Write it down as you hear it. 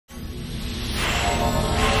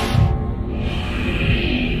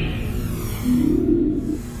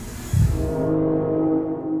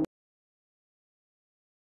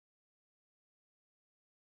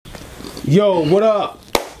Yo, what up?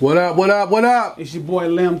 What up, what up, what up? It's your boy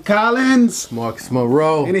Lem Collins. Marcus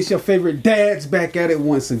Munroe. And it's your favorite dads back at it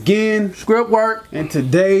once again. ScriptWork. And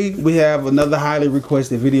today we have another highly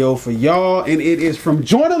requested video for y'all. And it is from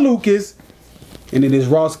Joyner Lucas. And it is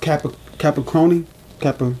Ross Capicchioni.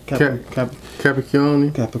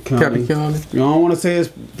 Capicchioni. You don't want to say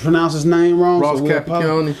pronounce his name wrong. Ross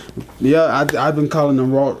Capicchioni. Yeah, I've been calling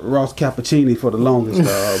him Ross Capicchioni for the longest,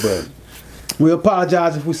 but we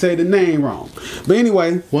apologize if we say the name wrong. But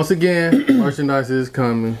anyway, once again, merchandise is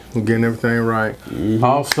coming. We're getting everything right.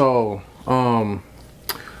 Also,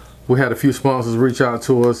 we had a few sponsors reach out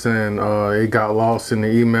to us, and it got lost in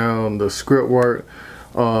the email. The ScriptWork,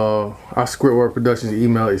 our ScriptWork Productions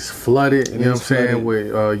email is flooded. You know what I'm saying,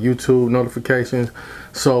 with YouTube notifications.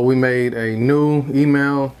 So we made a new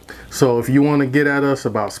email. So if you want to get at us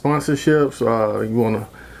about sponsorships, you want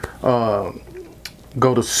to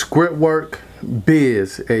go to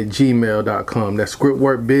scriptworkbiz@gmail.com. That's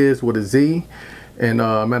scriptworkbiz with a Z. And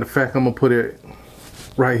matter of fact, I'm gonna put it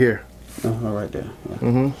right here. Right there.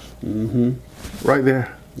 Yeah. Right there.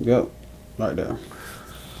 Yep. Right there.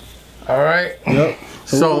 All right. Yep.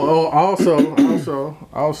 So also,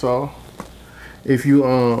 if you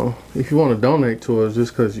want to donate to us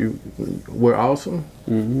just because we're awesome.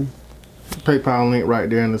 PayPal link right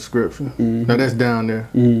there in the description. Now that's down there.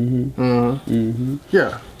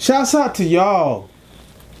 Yeah. Shouts out to y'all,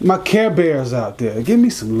 my Care Bears out there. Give me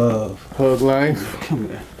some love. Hug life. Come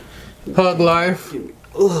here. Hug life.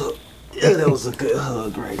 Yeah, that was a good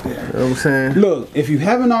hug right there. You know what I'm saying? Look, if you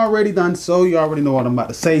haven't already done so, you already know what I'm about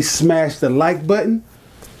to say. Smash the like button.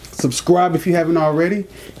 Subscribe if you haven't already.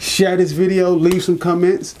 Share this video. Leave some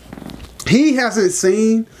comments. He hasn't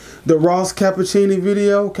seen the Ross Capicchioni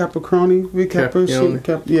video, Capicchioni.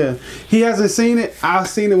 Yeah, he hasn't seen it. I've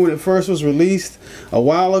seen it when it first was released a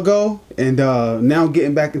while ago, and now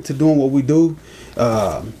getting back into doing what we do.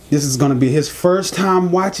 This is gonna be his first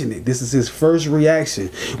time watching it. This is his first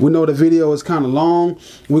reaction. We know the video is kind of long.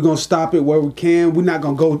 We're gonna stop it where we can. We're not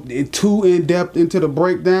gonna go too in depth into the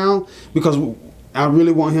breakdown because I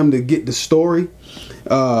really want him to get the story.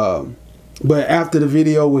 But after the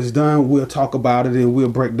video is done, we'll talk about it and we'll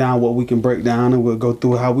break down what we can break down and we'll go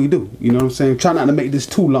through how we do. You know what I'm saying? Try not to make this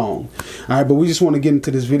too long. All right, but we just want to get into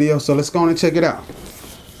this video, so let's go on and check it out.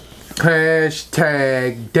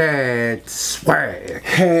 Hashtag dad swag.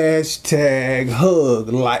 Hashtag hug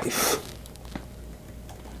life.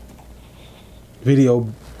 Video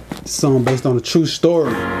song based on a true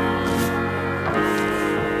story.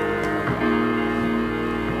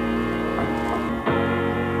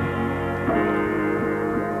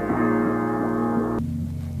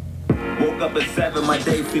 Up at 7, my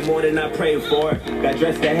day see more than I prayed for. Got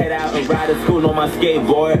dressed to head out and ride to school on my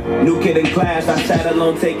skateboard. New kid in class, I sat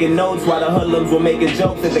alone taking notes while the hoodlums were making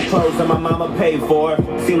jokes at the clothes that my mama paid for.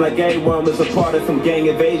 Seemed like everyone was a part of some gang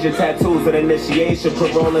evasion. Tattoos and initiation,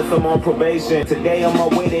 parole and some on probation. Today on my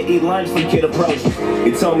way to eat lunch, some kid approached me.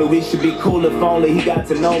 He told me we should be cool if only he got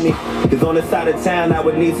to know me. Cause on the side of town I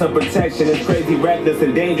would need some protection. It's crazy, reckless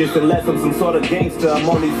and dangerous unless I'm some sort of gangster. I'm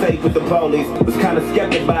only safe with the police. Was kinda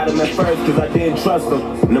skeptic about him at first cause I didn't trust him.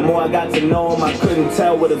 And the more I got to know him, I couldn't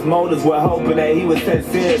tell what his motives were, hoping that he was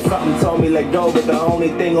sincere. Something told me let go, but the only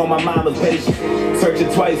thing on my mind was patience. Searching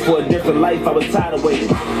twice for a different life, I was tired of waiting.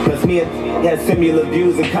 Plus me and had similar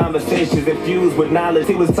views and conversations infused with knowledge.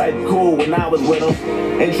 He was type cool when I was with him.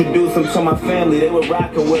 Introduced him to my family, they were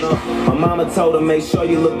rocking with him. My mama told him, make sure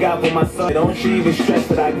you look out for my son. Don't you even stress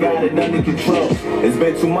that I got it under control. It's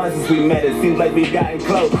been 2 months since we met, it seems like we've gotten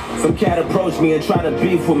close. Some cat approached me and tried to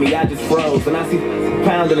beef with me, I just froze. And I see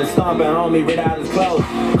pounding and stomping on me, rid out his clothes.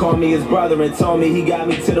 Called me his brother and told me he got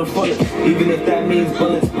me to the fullest. Even if that means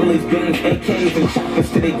bullets, bullies, beans, AKs, and chopper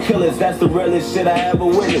to they killers. That's the realest shit I ever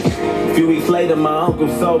witnessed. A few weeks later, my uncle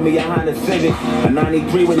sold me a Honda Civic, a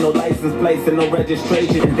 93 with no license plates and no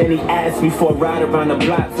registration. And then he asked me for a ride around the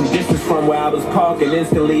block, some distance from where I was parking.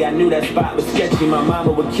 Instantly, I knew that spot was sketchy. My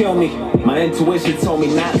mama would kill me. My intuition told me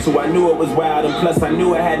not to. I knew it was wild, and plus I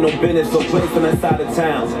knew it had no business or place on that side of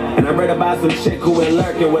town. And I read about some chick who went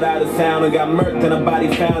lurking without a sound and got murked and her body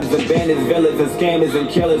found as abandoned villains and scammers and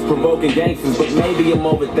killers provoking gangsters. But maybe I'm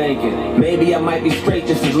overthinking. Maybe I might be straight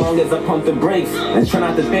just as long as I pump the brakes and try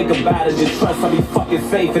not to think about it. Just trust I'll be fucking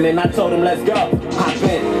safe. And then I told him let's go. Hop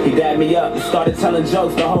in. He dabbed me up and started telling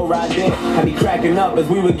jokes the whole ride did. Had me cracking up as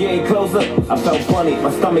we were getting closer. I felt funny.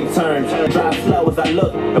 My stomach turned. Drive slow as I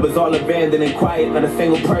looked. It was all abandoned and quiet. Not a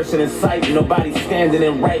single person in sight. Nobody standing.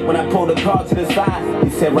 And right when I pulled the car to the side, he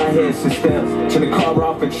said right here. direction still. Turn the car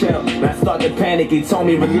off and chill. When I started to panic, he told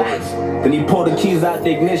me relax. Then he pulled the keys out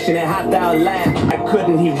the ignition and hopped out and laughed. I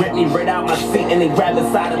couldn't, he ripped me right out my seat and then grabbed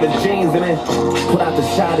the side of his jeans and then pulled out the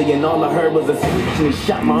shotty and all I heard was a screech and he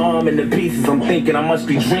shot my arm into pieces. I'm thinking I must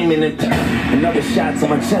be dreaming and another shot to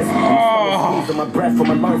my chest. I'm squeezing my breath from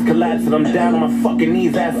my lungs collapsing. I'm down on my fucking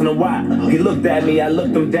knees asking him why. He looked at me, I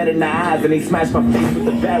looked him dead in the eyes and he smashed my face with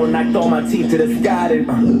the barrel, knocked all my teeth to the sky.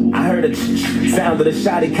 And I heard a sound of the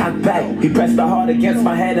shot, he cocked back. He pressed the heart against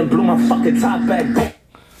my head and blew my fucking top back.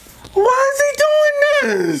 Why is he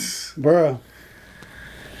doing this?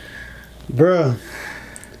 Bruh.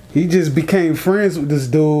 He just became friends with this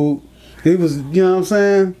dude. It was, you know what I'm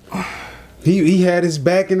saying? He had his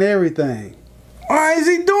back and everything. Why is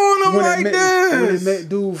he doing him like this? When he met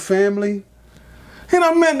dude's family. And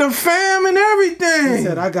I met the fam and everything. He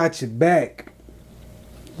said, I got your back.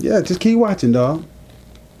 Yeah, just keep watching, dog.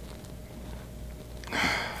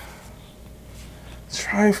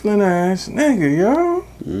 Trifling ass nigga, yo.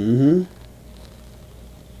 Mm-hmm.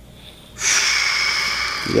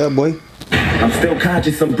 Yeah, boy. I'm still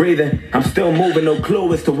conscious, I'm breathing. I'm still moving, no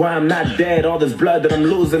clue as to why I'm not dead. All this blood that I'm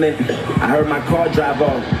losing it. I heard my car drive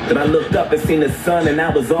off. Then I looked up and seen the sun and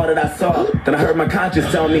that was all that I saw. Then I heard my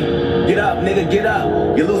conscience tell me, get up, nigga, get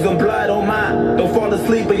up. You're losing blood, oh my. Don't fall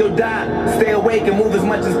asleep or you'll die. Stay awake and move as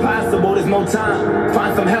much as possible, there's no time.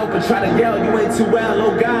 Find some help and try to yell, you ain't too well,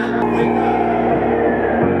 oh God.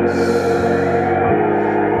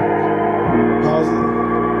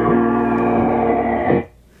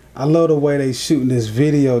 I love the way they shooting this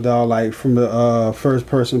video, dog. Like from the first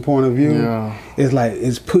person point of view. Yeah. It's like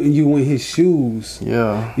it's putting you in his shoes.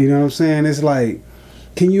 Yeah. You know what I'm saying? It's like,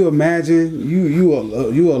 can you imagine you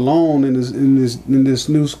alone in this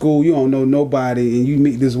new school? You don't know nobody, and you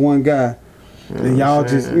meet this one guy, and y'all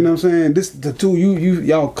just, you know what I'm saying? This the two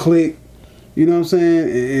y'all click. You know what I'm saying?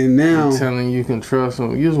 And now I'm telling you can trust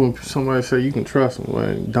him. Usually when somebody say you can trust him,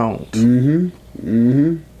 well, don't.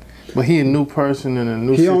 But he a new person in a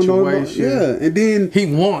new situation. And then he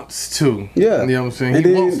wants to. Yeah. You know what I'm saying?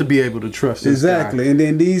 He wants to be able to trust this exactly. guy. And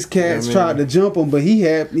then these cats tried to jump him, but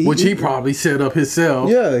which he probably set up himself.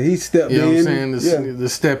 Yeah, he stepped in. You know what I'm saying? To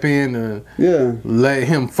step in and let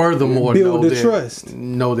him furthermore build the trust.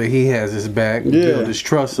 Know that he has his back. Build his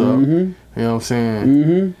trust up. You know what I'm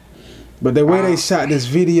saying? But the way they shot this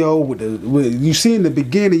video, with you see in the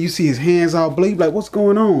beginning, you see his hands all bleed, like what's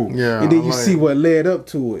going on? Yeah. And then you see what led up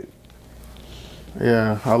to it.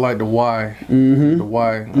 Yeah, I like the why. The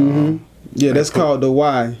why. Yeah, that's called the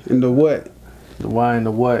why and the what. The why and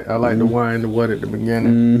the what. I like the why and the what at the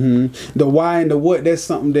beginning. The why and the what, that's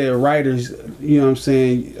something that writers, you know what I'm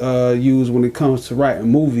saying, use when it comes to writing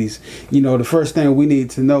movies. You know, the first thing we need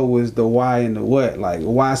to know is the why and the what. Like,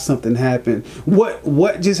 why something happened.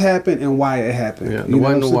 What just happened and why it happened. Yeah, the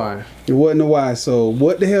what and the why. It wasn't the why. So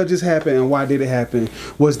what the hell just happened and why did it happen?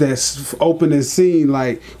 Was that opening scene,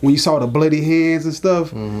 like when you saw the bloody hands and stuff?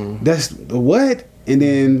 That's the what? And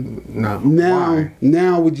then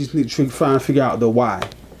now we just need to try and figure out the why.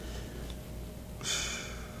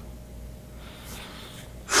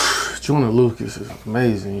 Joyner Lucas is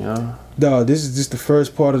amazing, y'all. Dog, this is just the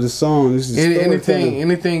first part of the song. This is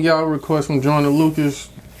anything y'all request from Joyner Lucas.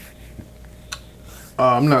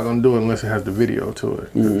 I'm not gonna do it unless it has the video to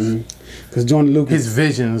it. Because Joyner Lucas, his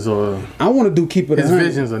visions are. I want to do Keep It 100. His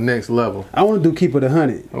visions are next level. I want to do Keep It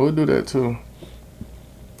 100. Oh, we'll do that too.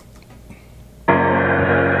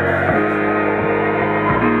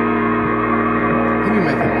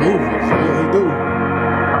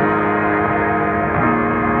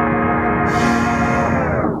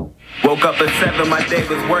 Woke up at 7, my day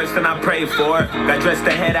was worse than I prayed for. Got dressed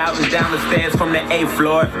to head out and down the stairs from the 8th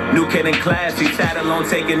floor. New kid in class, he sat alone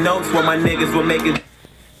taking notes while my niggas were making.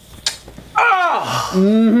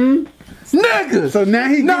 Nigga! So now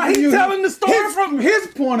he's telling the story from his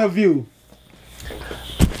point of view.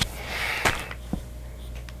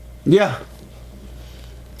 Yeah.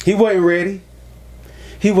 He wasn't ready.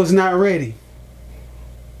 He was not ready.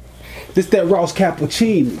 This that Ross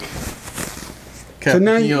Capicchioni.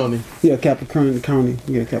 Capicchioni. Yeah, Capicchioni County.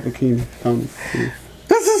 Yeah, Capicchioni County. Yeah.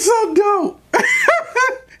 This is so dope.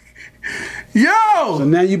 Yo! So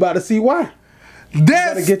now you about to see why. You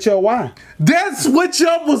gotta get your why. That switch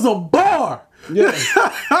up was a bar. Yeah.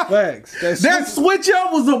 Facts. That switch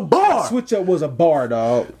up was a bar. That switch up was a bar,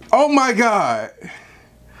 dog. Oh my God.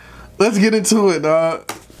 Let's get into it,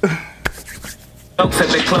 dog. Folks at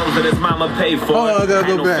the clothes that his mama paid for. Oh, I gotta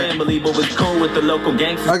go back. Family, but was cool with the local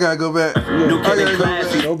gangsters. I gotta go back. Yeah. New kid in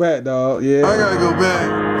class. Go back, dog. Yeah. I gotta go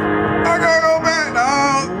back. I gotta go back,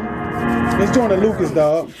 dog. It's Joyner Lucas,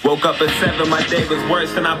 dog. Woke up at 7, my day was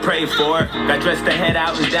worse than I prayed for. Got dressed to head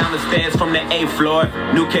out and down the stairs from the 8th floor.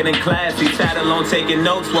 New kid in class, he sat alone taking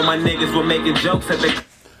notes while my niggas were making jokes at the...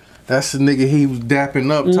 That's the nigga he was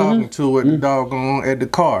dapping up, talking to at the doggone at the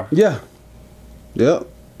car. Yeah. Yep.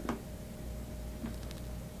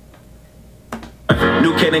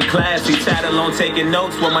 New kid in class, he sat alone taking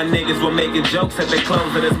notes while my niggas were making jokes at the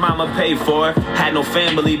clothes that his mama paid for. Had no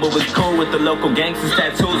family, but was cool with the local gangsters,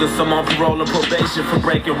 tattoos, and some on parole and probation for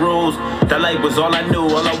breaking rules. That life was all I knew,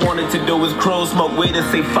 all I wanted to do was cruise, smoke weed and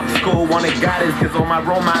say fuck school. Wanted guidance, cause all my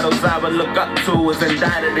role models I would look up to was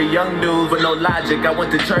indicted the young dudes with no logic. I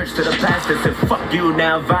went to church to the pastor, said fuck you,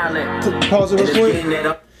 now violent. Pause it real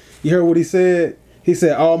quick. You heard what he said? He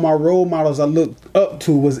said all my role models I looked up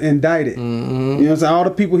to was indicted. You know what I'm saying? All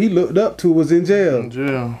the people he looked up to was in jail. In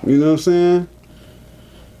jail. You know what I'm saying?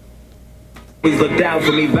 Always looked out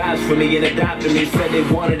for me, vouched for me, and adopted me. Said they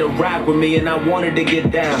wanted to rock with me, and I wanted to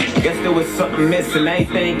get down. Guess there was something missing.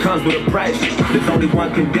 Everything comes with a price. There's only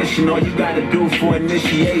one condition. All you gotta do for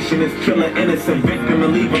initiation is kill an innocent victim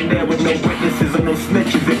and leave them there with no witnesses or no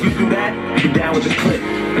snitches. If you do that, you're down with the clip.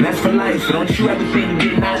 And that's for life, so don't you ever think of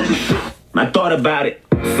getting out of the shit. I thought about it,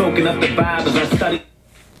 soaking up the vibe as I studied.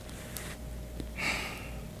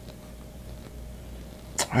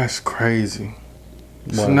 That's crazy.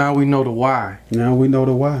 So now we know the why. Now we know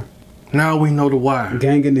the why. Now we know the why.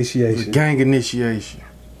 Gang initiation. Gang initiation.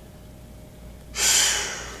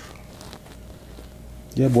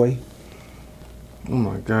 Yeah, boy. Oh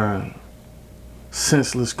my God.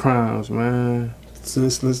 Senseless crimes, man.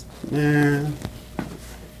 Senseless, man.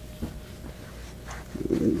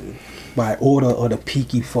 By order of the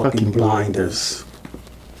Peaky fucking blinders.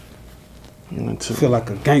 I feel like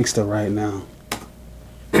a gangster right now.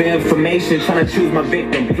 For information, trying to choose my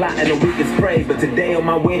victim, plotting the weakest prey. But today on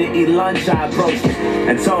my way to eat lunch, I approached him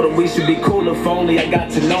and told him we should be cool if only I got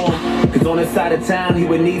to know him. Cause on his side of town, he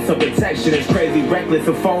would need some protection. It's crazy, reckless,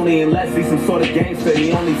 and phony, unless he's some sort of gangster.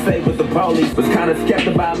 He only stayed with the police. Was kinda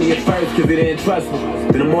skeptical about me at first cause he didn't trust me.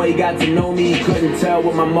 Then the more he got to know me, he couldn't tell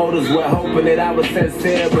what my motives were. Hoping that I was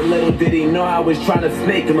sincere, but little did he know I was trying to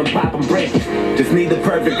snake him and pop him break. Just need the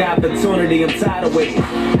perfect opportunity, I'm tired of waiting.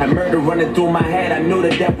 Had murder running through my head, I knew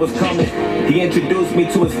that death was coming. He introduced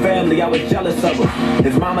me to his family, I was jealous of him.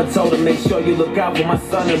 His mama told him, make sure you look out for my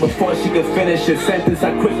son. And before she could finish his sentence,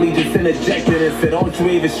 I quickly just interjected and said, don't you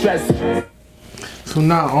even stress it. So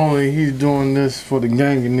not only he's doing this for the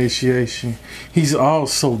gang initiation, he's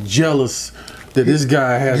also jealous that this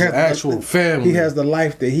guy has an actual family. He has the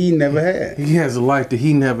life that he never had. He has a life that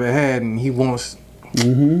he never had, and he wants...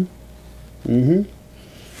 He's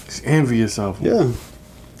envious of him. Yeah.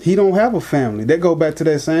 He don't have a family. That go back to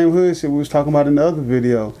that same hood shit we was talking about in the other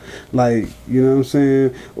video. Like, you know what I'm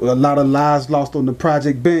saying? A lot of lives lost on the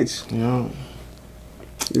project bench. Yeah.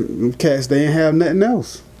 Cats, they ain't have nothing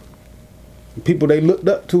else. People they looked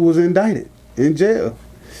up to was indicted in jail.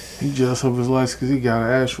 He jealous of his life because he got an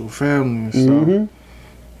actual family and stuff.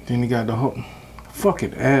 Then he got the whole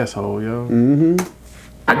fucking asshole, yo.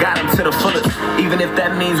 I got him to the fullest, even if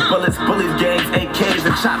that means bullets, bullies, gangs, AKs,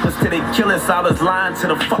 and choppers till they kill us. I was lying to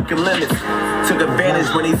the fucking limits. Took advantage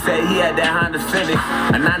when he said he had that Honda Civic,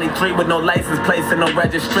 a 93 with no license plate and no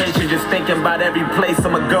registration. Just thinking about every place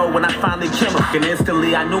I'ma go when I finally kill him. And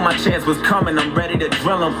instantly I knew my chance was coming. I'm ready to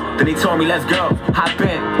drill him. Then he told me, let's go, hop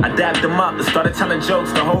in. I dapped him up and started telling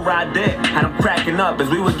jokes the whole ride did. Had him cracking up as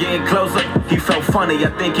we were getting closer. He felt funny.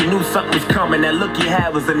 I think he knew something was coming. That look he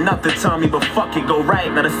had was enough to tell me, but fuck it, go right.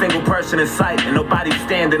 Not a single person in sight, and nobody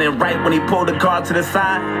standing. And right when he pulled the car to the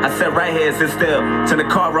side, I said right here, sit still. Turn the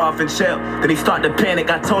car off and chill. Then he started to panic,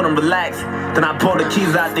 I told him relax. Then I pulled the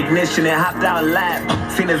keys out the ignition and hopped out and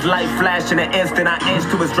laughed. Seen his light flash in an instant, I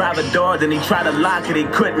inched to his driver door. Then he tried to lock it, he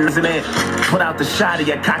couldn't. And then put out the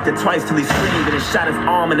shotty, I cocked it twice till he screamed. And it shot his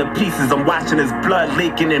arm into pieces, I'm watching his blood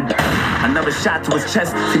leaking. And another shot to his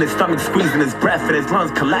chest, seen his stomach squeezing his breath and his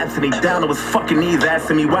lungs collapsing. He down on his fucking knees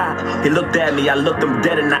asking me why. He looked at me, I looked him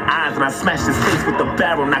dead in the eyes, and I smashed his face with the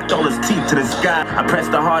barrel, knocked all his teeth to the sky. I pressed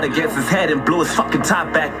the hard against his head and blew his fucking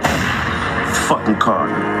top back. Fucking car.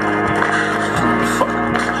 Fuck.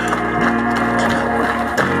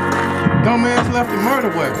 Dumbass left the murder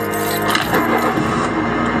weapon.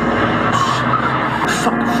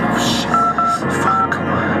 Fuck. Shit. Fuck.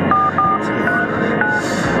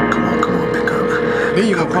 Come on, pick up. Then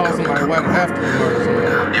you gonna call somebody right after the murder.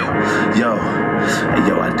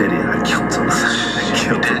 Yo, I did it. I killed him. I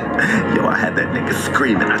killed him. Yo, I had that nigga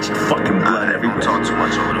screaming. I just fucking blood everywhere. Don't talk too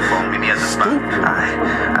much over the phone. Meet me at the spot.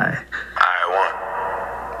 Alright,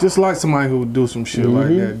 one. Just like somebody who would do some shit like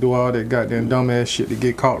that, do all that goddamn dumbass shit to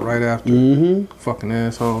get caught right after. Fucking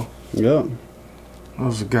asshole. Yep. That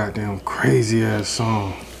was a goddamn crazy ass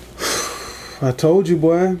song. I told you,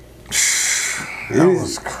 boy. That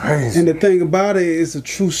was crazy. And the thing about it, it's a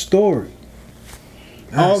true story.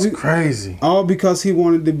 That's crazy. All because he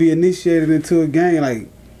wanted to be initiated into a gang. Like,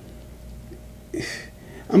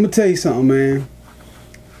 I'm gonna tell you something, man.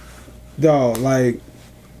 Dog, like,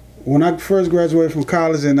 when I first graduated from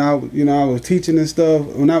college and I was teaching and stuff.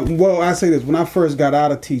 When I first got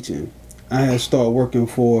out of teaching, I had started working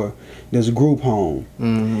for this group home,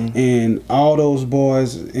 and all those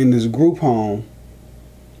boys in this group home,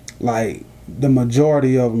 like, the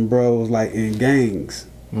majority of them, bro, was like in gangs.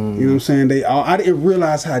 You know what I'm saying? I didn't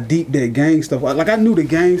realize how deep that gang stuff was. Like, I knew the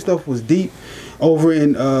gang stuff was deep over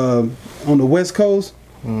in on the West Coast,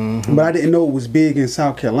 but I didn't know it was big in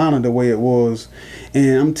South Carolina the way it was.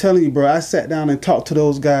 And I'm telling you, bro, I sat down and talked to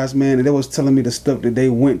those guys, man, and they was telling me the stuff that they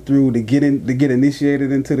went through to get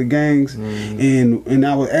initiated into the gangs. And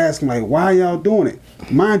I was asking, like, why y'all doing it?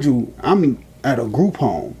 Mind you, I'm at a group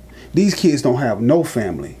home. These kids don't have no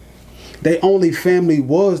family. Their only family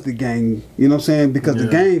was the gang, you know what I'm saying? Because the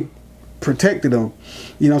gang protected them,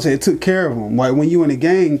 you know what I'm saying? It took care of them. Like, when you in a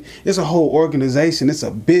gang, it's a whole organization. It's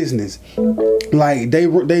a business. Like,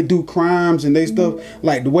 they do crimes and they stuff.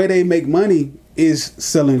 Like, the way they make money is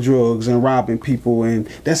selling drugs and robbing people, and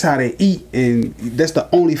that's how they eat, and that's the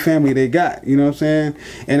only family they got, you know what I'm saying?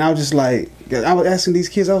 And I was just like, I was asking these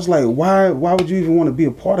kids, I was like, why would you even want to be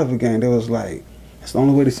a part of a gang? They was like, that's the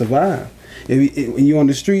only way to survive. When you're on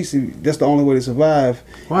the streets, that's the only way to survive.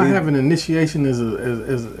 Why having initiation is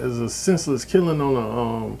a senseless killing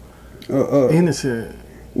on a innocent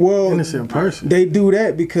person? They do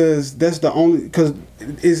that because that's the only, because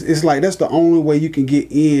it's like that's the only way you can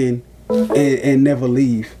get in and never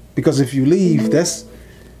leave. Because if you leave,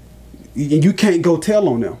 you can't go tell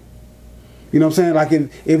on them. You know what I'm saying? Like,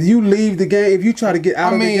 if you leave the gang, if you try to get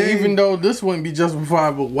out of the gang. Even though this wouldn't be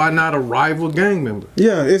justifiable, why not a rival gang member?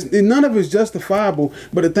 Yeah, none of it's justifiable.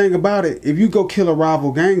 But the thing about it, if you go kill a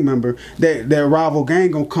rival gang member, that rival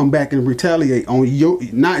gang gonna come back and retaliate on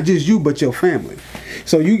not just you, but your family.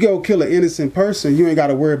 So you go kill an innocent person, you ain't got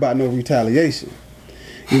to worry about no retaliation.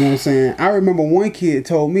 You know what I'm saying? I remember one kid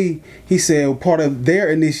told me, he said part of their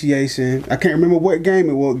initiation, I can't remember what gang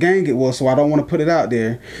it was, so I don't want to put it out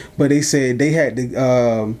there, but they said they had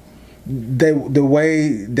to, the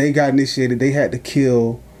way they got initiated, they had to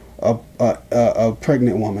kill a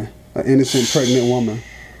pregnant woman, an innocent pregnant woman.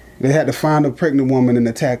 They had to find a pregnant woman and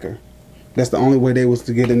attack her. That's the only way they was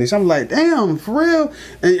to get initiated. I'm like, damn, for real?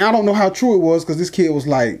 And I don't know how true it was, because this kid was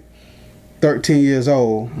like 13 years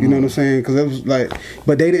old, you know what I'm saying? Because it was like,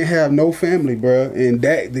 but they didn't have no family, bro, and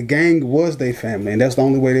the gang was their family, and that's the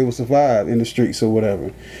only way they would survive in the streets or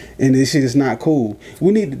whatever. And this shit is not cool.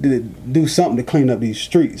 We need to do something to clean up these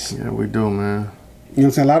streets. Yeah, we do, man. You know what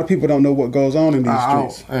I'm saying? A lot of people don't know what goes on in these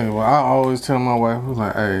streets. I always tell my wife, I was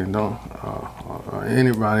like, hey, don't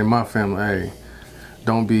anybody in my family, hey,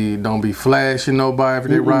 don't be flashing nobody if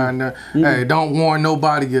they riding down. Hey, don't warn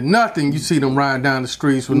nobody or nothing. You see them riding down the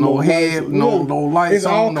streets with no head, no lights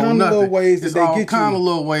on, no nothing. It's all kind of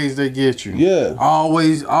little ways they get you. Yeah.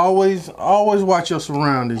 Always watch your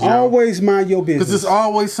surroundings. Always mind your business. Because there's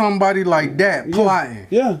always somebody like that plotting.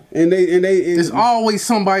 Yeah. And there's always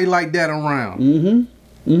somebody like that around.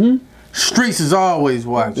 Streets is always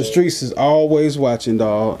watching. The streets is always watching,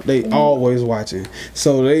 dog. They always watching.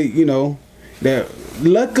 So they, you know, that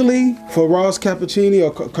luckily for Ross Capicchioni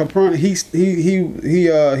or Caproni,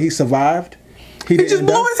 he survived. He just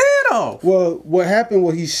blew his head off. Well, what happened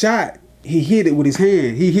was he shot. He hit it with his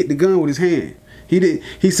hand. He hit the gun with his hand.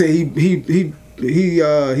 He said he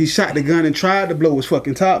shot the gun and tried to blow his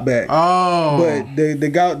fucking top back. Oh. But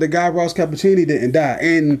the guy Ross Capicchioni didn't die.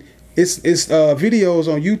 And it's videos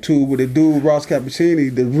on YouTube with the dude Ross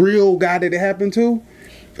Capicchioni, the real guy that it happened to.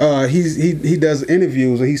 He does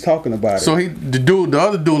interviews and he's talking about it. So the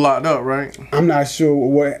other dude locked up, right? I'm not sure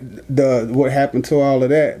what happened to all of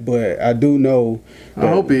that, but I do know. I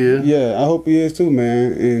hope he is. Yeah, I hope he is too,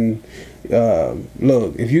 man. And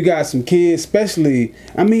look, if you got some kids, especially,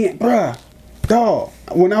 I mean, bruh, dog.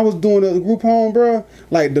 When I was doing the group home, bruh,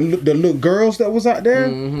 like the little girls that was out there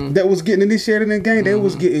that was getting initiated in the gang, they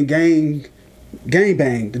was getting gang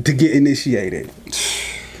banged to get initiated.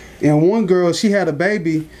 And one girl, she had a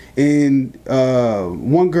baby, and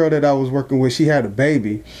one girl that I was working with, she had a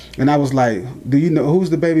baby, and I was like, do you know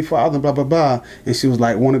who's the baby father, blah, blah, blah, and she was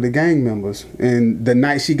like, one of the gang members. And the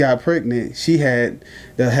night she got pregnant, she had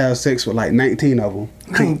to have sex with like 19 of them.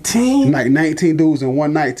 19? Like 19 dudes in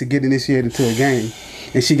one night to get initiated to a gang,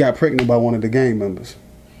 and she got pregnant by one of the gang members.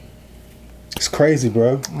 It's crazy,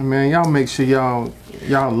 bro. Man, y'all make sure y'all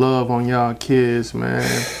love on y'all kids, man.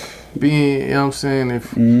 being, you know what I'm saying,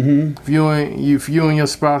 if you and your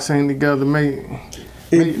spouse ain't together,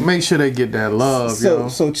 make sure they get that love.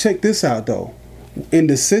 So check this out though. In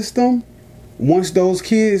the system, once those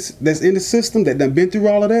kids that's in the system that done been through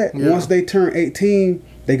all of that, once they turn 18,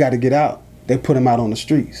 they got to get out. They put them out on the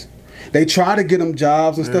streets. They try to get them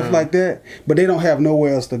jobs and stuff like that, but they don't have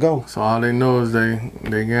nowhere else to go. So all they know is they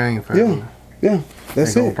gang family. Yeah,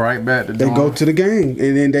 that's they it. Go right back to they go to the gang,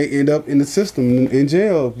 and then they end up in the system in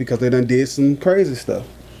jail because they done did some crazy stuff.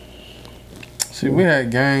 See, we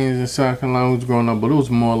had gangs in South Carolina when we was growing up, but it was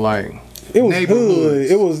more like it was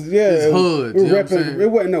hood. It was hood.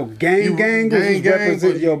 It wasn't no gang. It was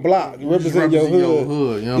represent your block, represent your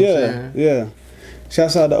hood. You know what I'm saying? Yeah.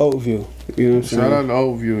 Shouts out to Oakville. You know what I'm saying? Shout out to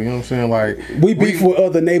Oakville. You know what I'm saying? Like we beef with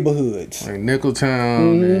other neighborhoods, like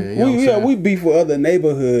Nickeltown. And, you know we beef with other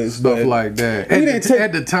neighborhoods, stuff like that.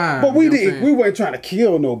 At the time, but we didn't. We weren't trying to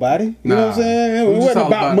kill nobody. You know what I'm saying? It wasn't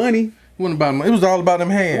about money. It wasn't about money. It was all about them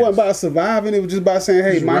hands. It wasn't about surviving. It was just about saying,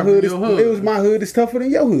 "Hey, my hood is." It was my hood is tougher than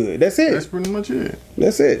your hood. That's it. That's pretty much it.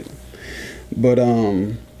 That's it. But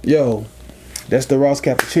yo. That's the Ross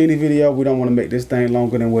Capicchioni video. We don't want to make this thing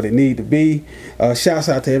longer than what it need to be. Shouts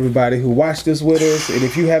out to everybody who watched this with us. And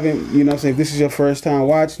if you haven't, you know, if this is your first time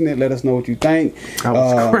watching it, let us know what you think. That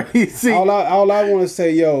was crazy. All I want to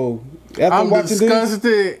say, yo, I'm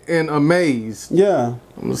disgusted and amazed. Yeah.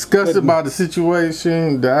 I'm disgusted by the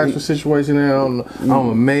situation, the actual situation, and I'm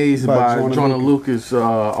amazed by Joyner Lucas'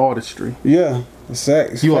 artistry. Yeah.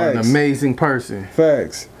 Facts. You are an amazing person.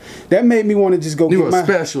 Facts. That made me want to just go you get my...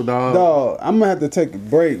 special, dog. Dog, I'm going to have to take a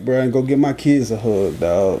break, bro, and go get my kids a hug,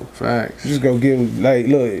 dog. Facts. Just go give them, like,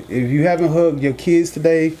 look, if you haven't hugged your kids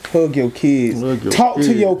today, hug your kids. Talk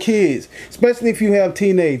to your kids. Especially if you have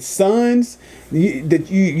teenage sons that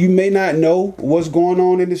you may not know what's going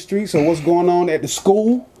on in the streets or what's going on at the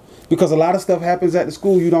school. Because a lot of stuff happens at the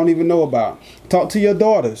school you don't even know about. Talk to your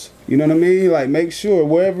daughters. You know what I mean? Like, make sure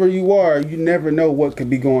wherever you are, you never know what could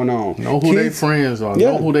be going on. Know who their friends are.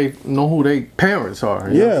 Yeah. Know who they parents are.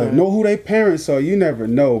 You know who their parents are. You never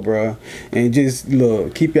know, bro. And just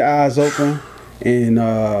look, keep your eyes open and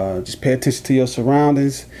just pay attention to your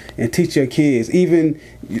surroundings and teach your kids. Even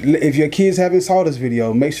if your kids haven't saw this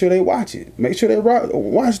video, make sure they watch it. Make sure they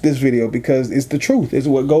watch this video because it's the truth. It's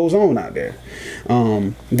what goes on out there.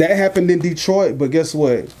 That happened in Detroit, but guess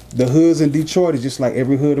what? The hoods in Detroit is just like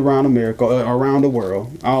every hood around America, around the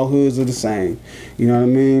world. All hoods are the same. You know what I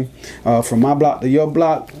mean? From my block to your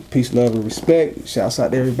block, peace, love, and respect. Shouts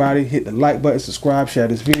out to everybody. Hit the like button, subscribe, share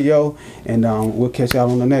this video, and we'll catch y'all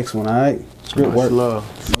on the next one, all right? ScriptWork. Much love.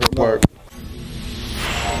 ScriptWork.